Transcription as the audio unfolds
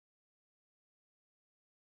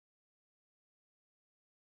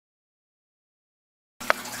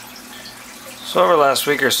So over the last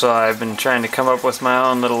week or so I've been trying to come up with my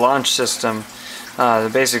own little launch system. The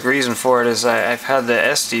basic reason for it is I've had the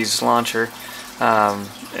Estes launcher,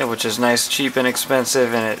 which is nice, cheap,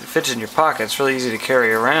 inexpensive, and it fits in your pocket. It's really easy to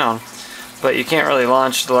carry around, but you can't really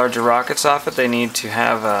launch the larger rockets off it. They need to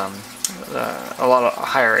have a lot of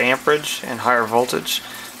higher amperage and higher voltage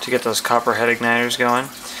to get those copper head igniters going.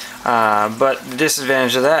 But the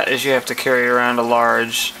disadvantage of that is you have to carry around a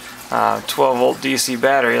large 12-volt DC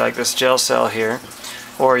battery like this gel cell here,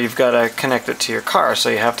 or you've got to connect it to your car, so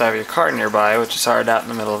you have to have your car nearby, which is hard out in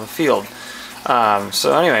the middle of a field.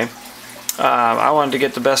 So anyway, I wanted to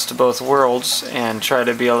get the best of both worlds and try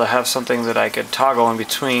to be able to have something that I could toggle in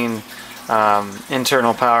between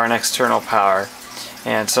internal power and external power.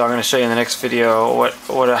 And so I'm going to show you in the next video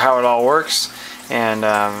how it all works and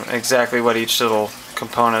exactly what each little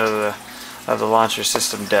component of the launcher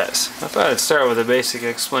system does. I thought I'd start with a basic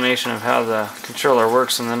explanation of how the controller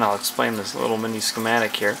works, and then I'll explain this little mini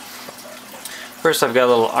schematic here. First, I've got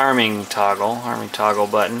a little arming toggle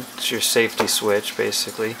button. It's your safety switch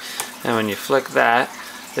basically, and when you flick that,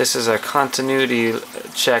 this is a continuity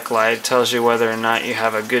check light. It tells you whether or not you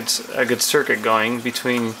have a good circuit going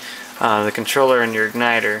between the controller and your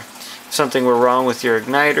igniter. If something were wrong with your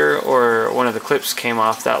igniter or one of the clips came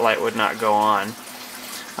off, that light would not go on.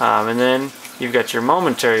 And then you've got your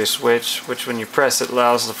momentary switch, which when you press it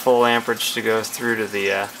allows the full amperage to go through to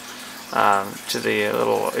the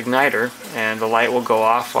little igniter, and the light will go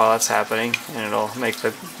off while it's happening, and it'll make the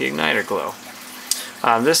igniter glow.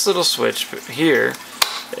 This little switch here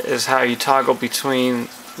is how you toggle between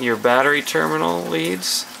your battery terminal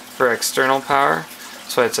leads for external power,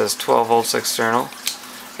 so it says 12 volts external,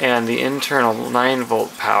 and the internal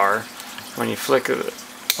 9-volt power. When you flick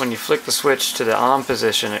the switch to the on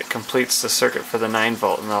position, it completes the circuit for the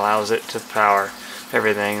 9-volt and allows it to power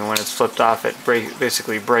everything, and when it's flipped off, it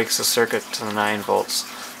basically breaks the circuit to the 9 volts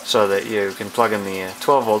so that you can plug in the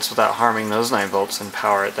 12 volts without harming those 9 volts and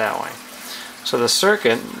power it that way. So the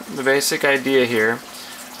circuit, the basic idea here,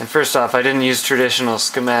 and first off, I didn't use traditional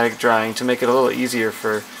schematic drawing to make it a little easier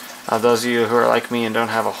for those of you who are like me and don't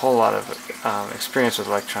have a whole lot of experience with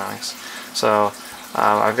electronics. So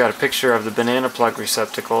I've got a picture of the banana plug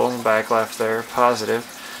receptacle, back left there, positive.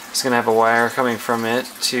 It's going to have a wire coming from it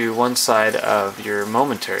to one side of your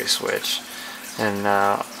momentary switch. And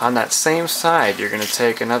on that same side, you're going to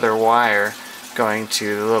take another wire going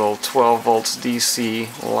to the little 12 volts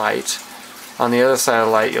DC light. On the other side of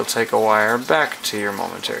the light, you'll take a wire back to your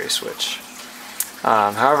momentary switch.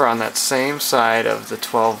 However, on that same side of the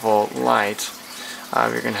 12 volt light,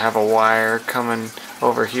 you're going to have a wire coming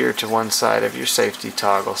over here to one side of your safety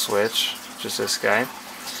toggle switch, which is this guy.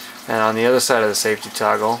 And on the other side of the safety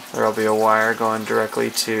toggle, there will be a wire going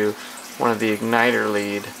directly to one of the igniter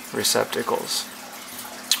lead receptacles.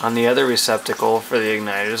 On the other receptacle for the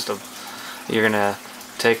igniters, you're going to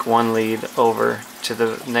take one lead over to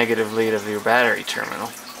the negative lead of your battery terminal.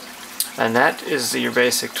 And that is your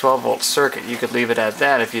basic 12 volt circuit. You could leave it at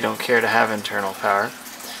that if you don't care to have internal power.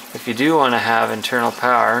 If you do want to have internal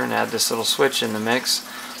power and add this little switch in the mix,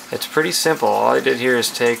 it's pretty simple. All I did here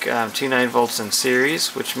is take two 9 volts in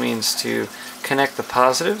series, which means to connect the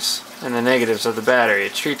positives and the negatives of the battery.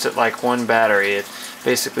 It treats it like one battery. It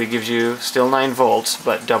basically gives you still 9 volts,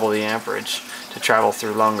 but double the amperage to travel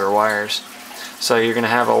through longer wires. So you're going to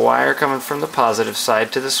have a wire coming from the positive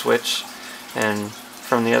side to the switch, and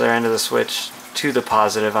from the other end of the switch to the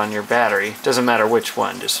positive on your battery. Doesn't matter which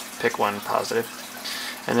one, just pick one positive.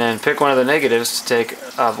 And then pick one of the negatives to take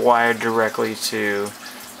a wire directly to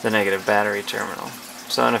the negative battery terminal.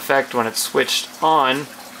 So in effect, when it's switched on,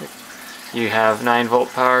 you have 9 volt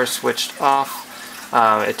power. Switched off,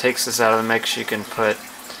 it takes this out of the mix. You can put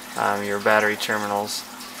your battery terminals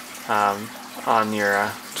on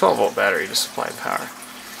your 12 volt battery to supply power.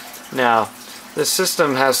 Now, this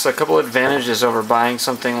system has a couple advantages over buying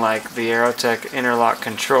something like the Aerotech Interlock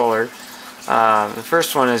controller. The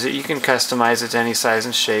first one is that you can customize it to any size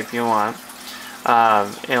and shape you want.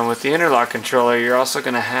 And with the Interlock controller, you're also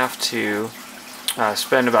going to have to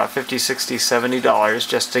spend about $50, $60, $70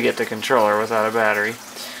 just to get the controller without a battery.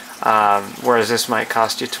 Whereas this might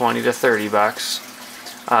cost you $20 to $30.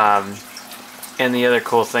 And the other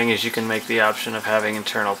cool thing is you can make the option of having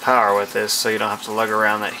internal power with this, so you don't have to lug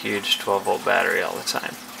around that huge 12 volt battery all the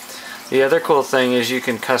time. The other cool thing is you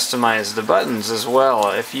can customize the buttons as well.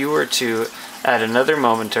 If you were to add another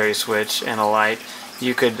momentary switch and a light,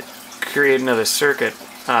 you could create another circuit,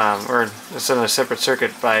 or another separate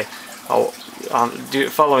circuit by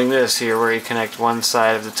following this here, where you connect one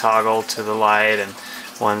side of the toggle to the light and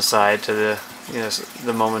one side to the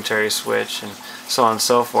momentary switch, and so on and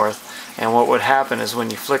so forth. And what would happen is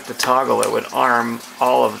when you flick the toggle, it would arm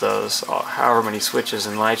all of those, however many switches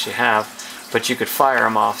and lights you have, but you could fire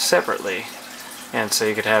them off separately. And so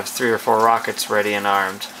you could have 3 or 4 rockets ready and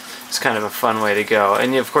armed. It's kind of a fun way to go.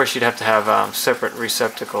 And of course you'd have to have separate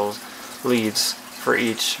receptacles, leads for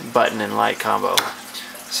each button and light combo.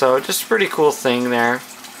 So just a pretty cool thing there.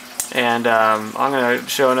 And I'm going to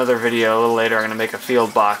show another video a little later. I'm going to make a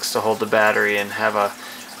field box to hold the battery and have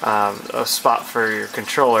a spot for your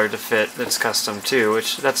controller to fit that's custom too,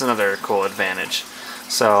 which that's another cool advantage.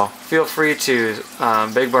 So feel free to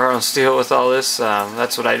beg, borrow, and steal with all this.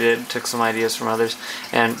 That's what I did. Took some ideas from others,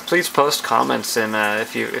 and please post comments. And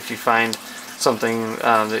if you find something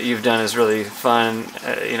that you've done is really fun,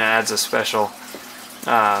 adds a special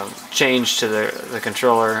change to the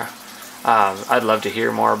controller, I'd love to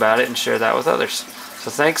hear more about it and share that with others.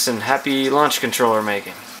 So thanks, and happy launch controller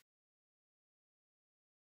making.